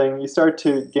do something, you start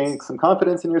to gain some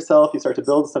confidence in yourself, you start to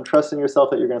build some trust in yourself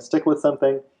that you're going to stick with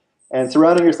something. And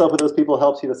surrounding yourself with those people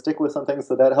helps you to stick with something,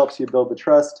 so that helps you build the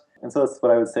trust. And so that's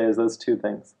what I would say is those two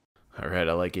things. All right,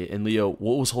 I like it. And Leo,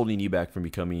 what was holding you back from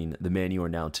becoming the man you are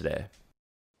now today?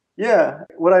 Yeah,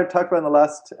 what I talked about in the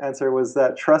last answer was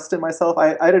that trust in myself.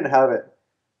 I didn't have it.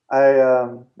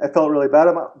 I felt really bad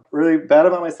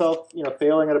about myself,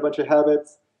 failing at a bunch of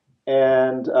habits,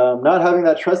 and not having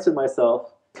that trust in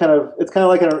myself. It's kind of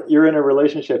like you're in a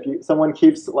relationship. Someone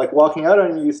keeps like walking out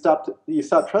on you. You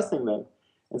stop trusting them,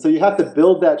 and so you have to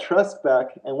build that trust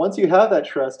back. And once you have that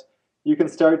trust, you can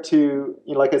start to,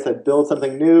 like I said, build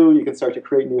something new. You can start to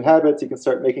create new habits. You can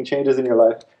start making changes in your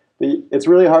life. But it's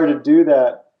really hard to do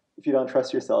that if you don't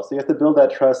trust yourself. So you have to build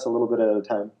that trust a little bit at a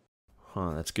time.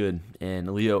 That's good.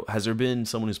 And Leo, has there been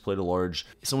someone who's had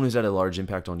a large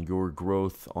impact on your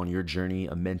growth, on your journey,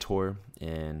 a mentor?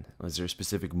 And was there a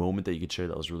specific moment that you could share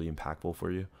that was really impactful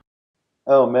for you?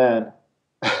 Oh man,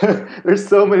 there's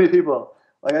so many people.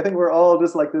 Like I think we're all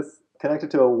just like this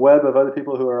connected to a web of other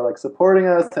people who are like supporting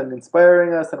us and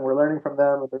inspiring us, and we're learning from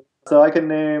them. So I can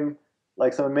name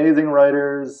like some amazing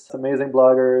writers, amazing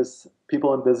bloggers,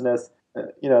 people in business.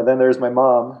 Then there's my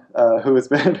mom, who has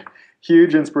been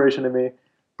huge inspiration to me.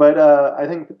 But I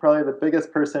think probably the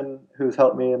biggest person who's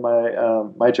helped me in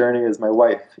my journey is my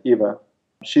wife, Eva.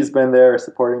 She's been there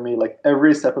supporting me like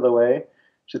every step of the way.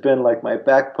 She's been like my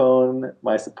backbone,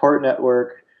 my support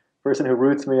network, person who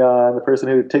roots me on, the person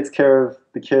who takes care of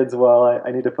the kids while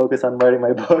I need to focus on writing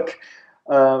my book.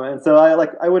 And so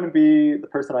I wouldn't be the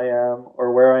person I am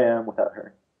or where I am without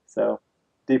her. So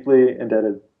deeply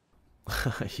indebted.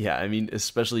 Yeah, I mean,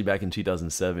 especially back in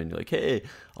 2007, you're like, hey,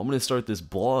 I'm going to start this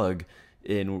blog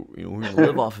and we're going to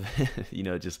live off of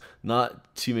it. Just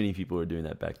not too many people were doing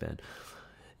that back then.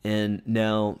 And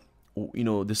now,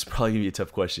 this is probably going to be a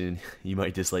tough question. You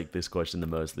might dislike this question the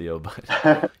most, Leo,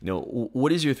 but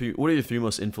what are your three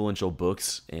most influential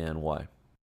books and why?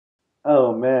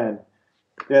 Oh man.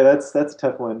 Yeah, that's a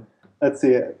tough one. Let's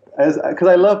see. Because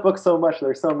I love books so much,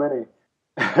 there's so many.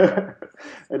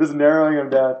 I'm just narrowing them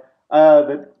down.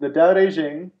 The Tao Te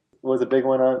Ching was a big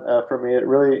one for me. It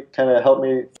really kind of helped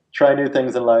me try new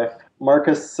things in life.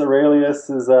 Marcus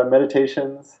Aurelius's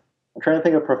Meditations. I'm trying to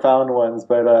think of profound ones,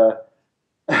 but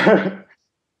yeah,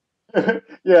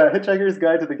 Hitchhiker's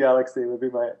Guide to the Galaxy would be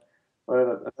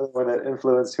another one that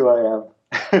influenced who I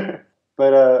am.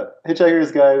 But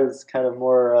Hitchhiker's Guide is kind of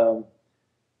more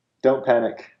don't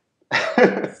panic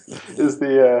is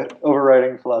the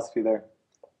overriding philosophy there.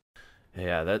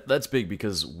 Yeah, that's big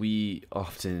because we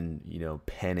often,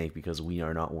 panic because we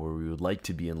are not where we would like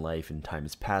to be in life and time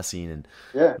is passing, and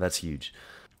yeah, that's huge.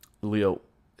 Leo,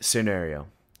 scenario.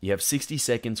 You have 60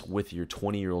 seconds with your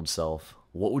 20-year-old self.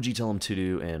 What would you tell him to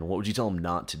do and what would you tell him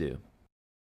not to do?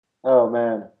 Oh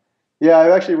man. Yeah,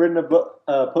 I've actually written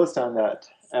a post on that.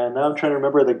 And now I'm trying to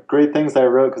remember the great things I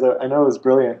wrote because I know it was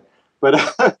brilliant. But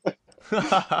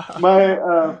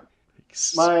my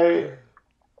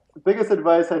biggest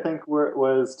advice, I think,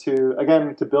 was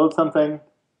to build something,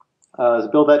 to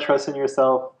build that trust in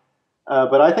yourself.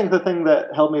 But I think the thing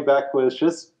that held me back was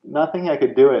just not thinking I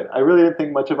could do it. I really didn't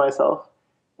think much of myself.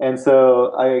 And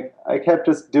so I kept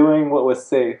just doing what was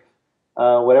safe,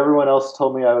 what everyone else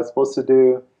told me I was supposed to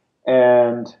do,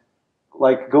 and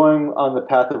like going on the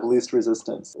path of least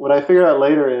resistance. What I figured out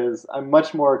later is I'm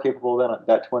much more capable than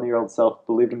that 20-year-old self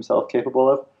believed himself capable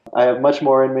of. I have much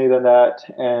more in me than that,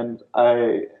 and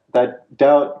that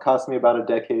doubt cost me about a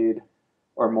decade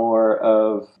or more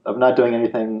of not doing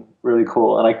anything really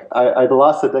cool. And I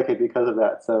lost a decade because of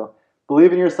that. So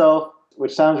believe in yourself,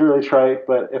 which sounds really trite,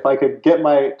 but if I could get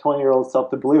my 20-year-old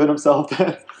self to believe in himself,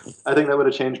 then I think that would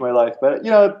have changed my life. But,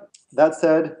 that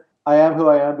said, I am who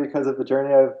I am because of the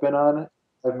journey I've been on.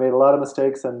 I've made a lot of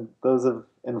mistakes, and those have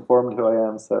informed who I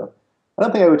am. So I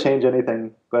don't think I would change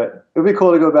anything, but it would be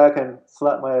cool to go back and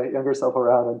slap my younger self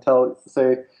around and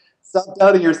say, stop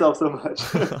doubting yourself so much.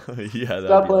 Yeah,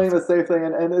 stop playing the safe thing.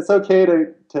 And it's okay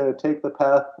to take the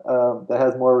path that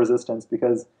has more resistance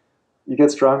because you get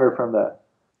stronger from that.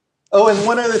 Oh, and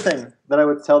one other thing that I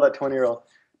would tell that 20-year-old,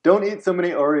 don't eat so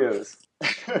many Oreos.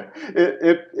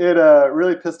 It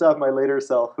really pissed off my later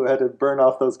self who had to burn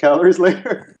off those calories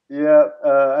later. Yeah,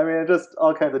 I mean, just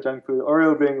all kinds of junk food.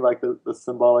 Oreo being like the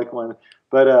symbolic one.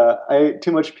 But I ate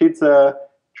too much pizza,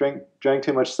 drank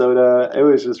too much soda. It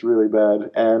was just really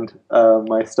bad, and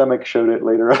my stomach showed it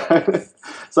later on.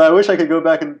 So I wish I could go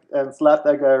back and slap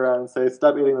that guy around and say,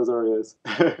 "Stop eating those Oreos."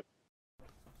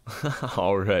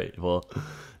 All right. Well,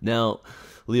 now,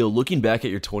 Leo, looking back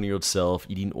at your 20-year-old self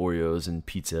eating Oreos and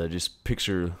pizza, just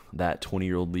picture that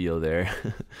 20-year-old Leo there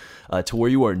to where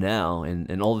you are now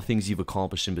and all the things you've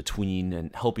accomplished in between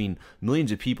and helping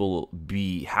millions of people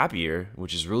be happier,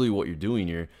 which is really what you're doing.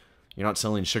 You're not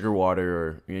selling sugar water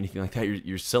or anything like that.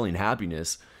 You're selling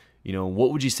happiness.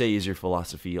 What would you say is your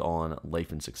philosophy on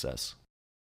life and success?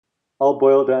 All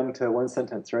boiled down to one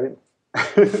sentence, right?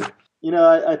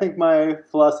 I think my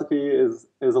philosophy is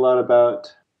a lot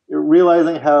about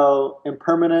realizing how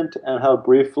impermanent and how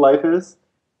brief life is.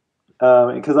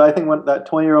 Because I think when that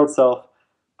 20-year-old self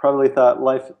probably thought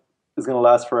life is going to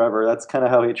last forever. That's kind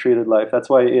of how he treated life. That's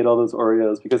why he ate all those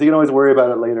Oreos, because he can always worry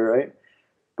about it later, right?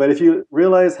 But if you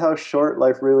realize how short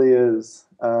life really is,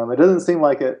 it doesn't seem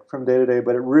like it from day to day,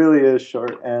 but it really is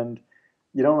short, and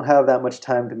you don't have that much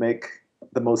time to make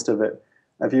the most of it.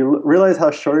 If you realize how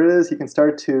short it is, you can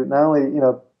start to not only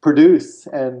produce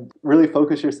and really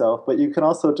focus yourself, but you can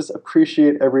also just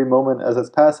appreciate every moment as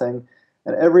it's passing,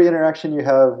 and every interaction you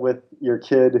have with your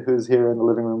kid who's here in the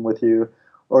living room with you,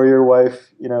 or your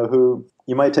wife, who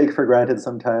you might take for granted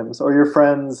sometimes, or your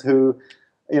friends who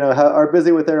are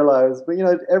busy with their lives. But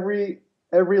every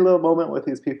little moment with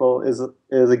these people is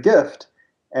a gift,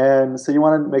 and so you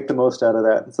want to make the most out of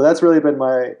that. So that's really been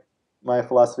my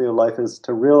philosophy of life, is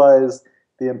to realize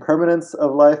the impermanence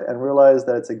of life and realize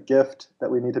that it's a gift that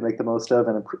we need to make the most of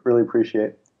and really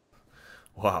appreciate.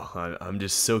 Wow, I'm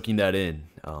just soaking that in.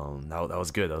 That was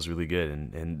good. That was really good,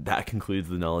 and that concludes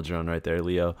the knowledge round right there,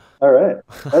 Leo. All right,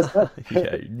 that's fun.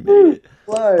 Yeah, you made it.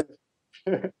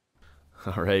 Live.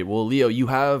 All right. Well, Leo, you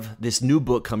have this new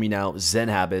book coming out, Zen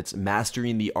Habits: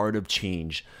 Mastering the Art of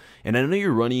Change. And I know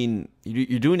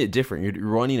you're doing it different. You're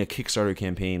running a Kickstarter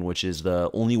campaign, which is the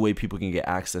only way people can get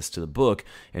access to the book,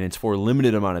 and it's for a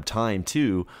limited amount of time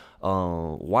too.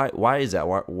 Why is that?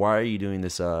 Why are you doing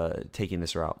this? Taking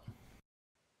this route?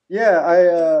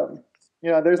 Yeah,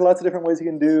 there's lots of different ways you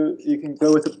can do. You can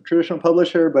go with a traditional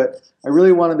publisher, but I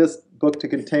really wanted this book to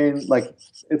contain, like,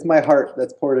 it's my heart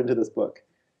that's poured into this book,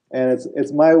 and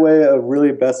it's my way of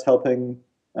really best helping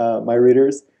my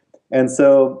readers. And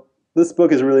so this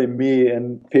book is really me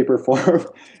in paper form.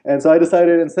 And so I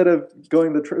decided, instead of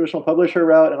going the traditional publisher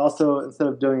route, and also instead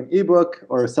of doing an ebook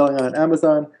or selling on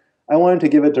Amazon, I wanted to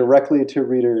give it directly to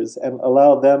readers and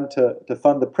allow them to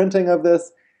fund the printing of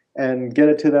this and get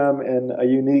it to them in a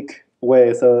unique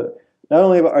way. So not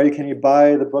only can you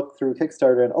buy the book through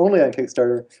Kickstarter and only on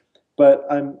Kickstarter, but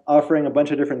I'm offering a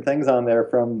bunch of different things on there,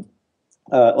 from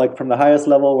from the highest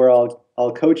level, where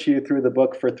I'll coach you through the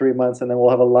book for 3 months, and then we'll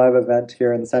have a live event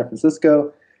here in San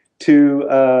Francisco, to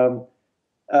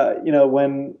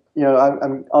when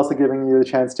I'm also giving you the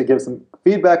chance to give some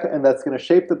feedback, and that's going to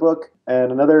shape the book,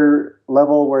 and another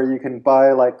level where you can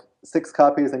buy like 6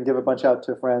 copies and give a bunch out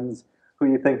to friends who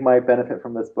you think might benefit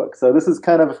from this book. So this is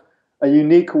kind of a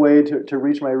unique way to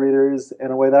reach my readers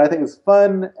in a way that I think is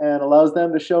fun and allows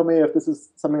them to show me if this is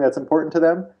something that's important to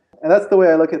them. And that's the way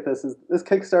I look at this. Is this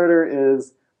Kickstarter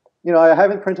is, I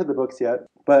haven't printed the books yet,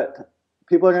 but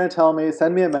people are going to tell me,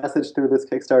 send me a message through this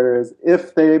Kickstarter, is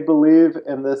if they believe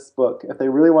in this book, if they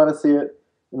really want to see it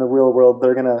in the real world,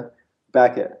 they're going to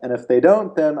back it. And if they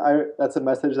don't, then that's a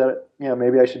message that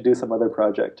maybe I should do some other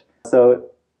project. So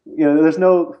there's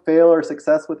no fail or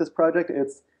success with this project.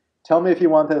 It's, tell me if you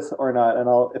want this or not, and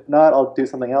if not, I'll do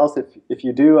something else. If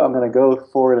you do, I'm going to go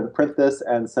forward and print this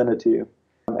and send it to you.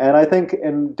 And I think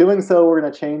in doing so, we're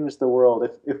going to change the world.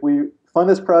 If we fund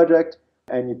this project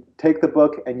and you take the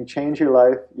book and you change your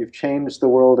life, you've changed the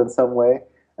world in some way,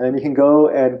 and then you can go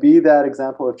and be that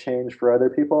example of change for other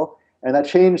people. And that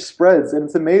change spreads, and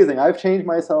it's amazing. I've changed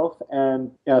myself,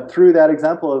 and through that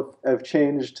example, I've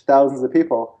changed thousands of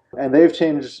people, and they've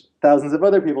changed thousands of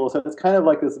other people. So it's kind of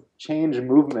like this change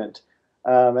movement,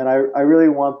 and I really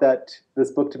want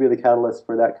this book to be the catalyst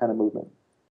for that kind of movement.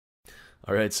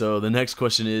 All right. So the next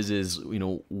question is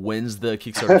when's the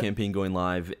Kickstarter campaign going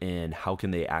live, and how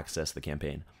can they access the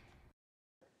campaign?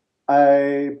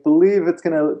 I believe it's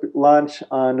going to launch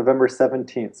on November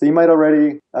 17th. So it might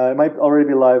already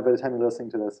be live by the time you're listening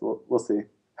to this. We'll see.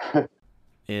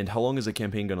 And how long is the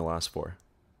campaign going to last for?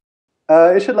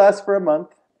 It should last for a month.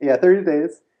 Yeah, 30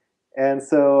 days. And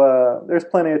so there's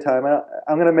plenty of time.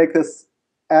 I'm going to make this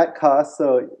at cost.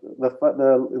 So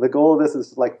the goal of this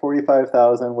is like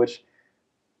 $45,000, which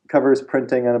covers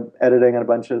printing and editing and a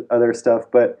bunch of other stuff.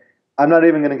 But I'm not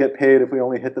even going to get paid if we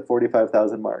only hit the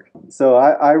 45,000 mark. So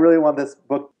I really want this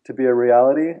book to be a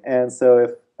reality. And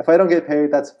so if I don't get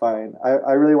paid, that's fine.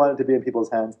 I really want it to be in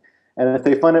people's hands. And if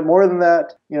they fund it more than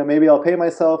that, maybe I'll pay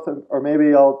myself, or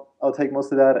maybe I'll take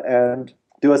most of that and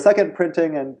do a second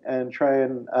printing and try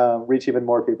and reach even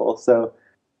more people. So,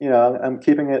 I'm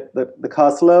keeping the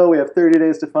cost low. We have 30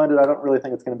 days to fund it. I don't really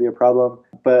think it's going to be a problem,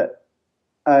 but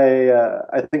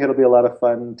I think it'll be a lot of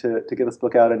fun to get this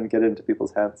book out and get it into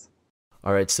people's hands.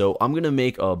 All right, so I'm going to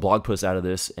make a blog post out of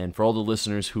this, and for all the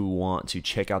listeners who want to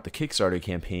check out the Kickstarter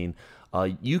campaign,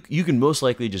 you can most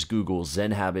likely just Google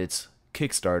Zen Habits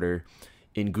Kickstarter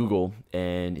in Google,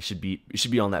 and it should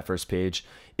be on that first page.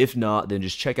 If not, then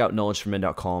just check out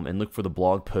knowledgeformen.com and look for the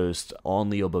blog post on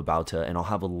Leo Babauta, and I'll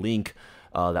have a link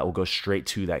that will go straight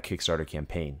to that Kickstarter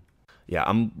campaign. Yeah,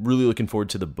 I'm really looking forward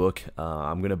to the book.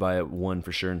 I'm going to buy one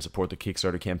for sure and support the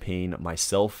Kickstarter campaign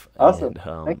myself. Awesome.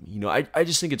 And, I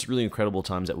just think it's really incredible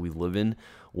times that we live in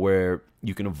where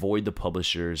you can avoid the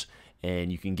publishers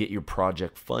and you can get your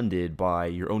project funded by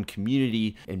your own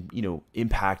community and,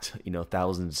 impact,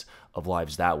 thousands of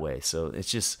lives that way. So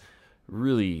it's just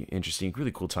really interesting,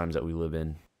 really cool times that we live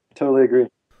in. Totally agree.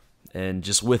 And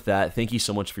just with that, thank you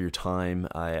so much for your time.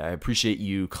 I appreciate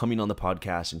you coming on the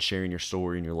podcast and sharing your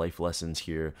story and your life lessons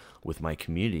here with my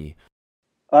community.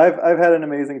 I've had an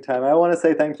amazing time. I want to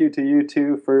say thank you to you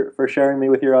too for sharing me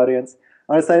with your audience.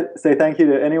 I want to say thank you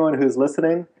to anyone who's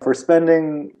listening for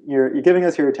giving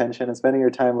us your attention and spending your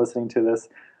time listening to this.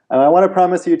 And I want to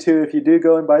promise you too, if you do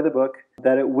go and buy the book,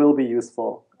 that it will be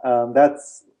useful.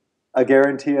 That's a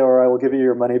guarantee, or I will give you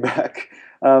your money back.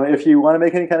 If you want to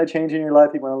make any kind of change in your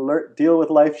life, you want to deal with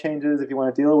life changes, if you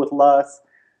want to deal with loss,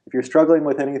 if you're struggling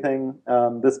with anything,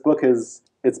 this book it's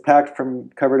packed from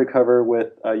cover to cover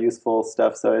with useful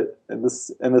stuff. And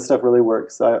this stuff really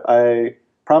works. So I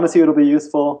promise you it'll be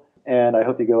useful, and I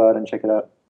hope you go out and check it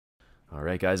out. All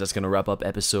right, guys, that's going to wrap up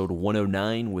episode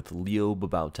 109 with Leo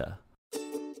Babauta.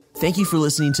 Thank you for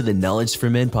listening to the Knowledge for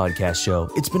Men podcast show.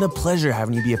 It's been a pleasure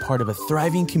having you be a part of a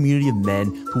thriving community of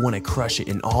men who want to crush it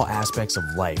in all aspects of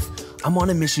life. I'm on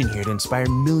a mission here to inspire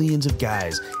millions of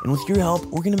guys, and with your help,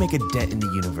 we're going to make a dent in the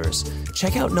universe.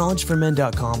 Check out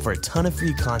knowledgeformen.com for a ton of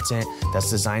free content that's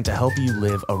designed to help you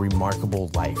live a remarkable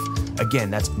life.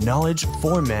 Again, that's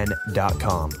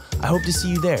knowledgeformen.com. I hope to see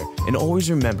you there. And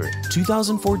always remember,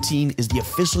 2014 is the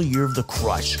official year of the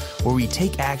crush, where we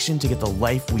take action to get the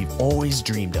life we've always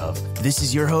dreamed of. This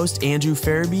is your host, Andrew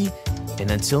Farabee,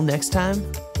 and until next time,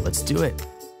 let's do it.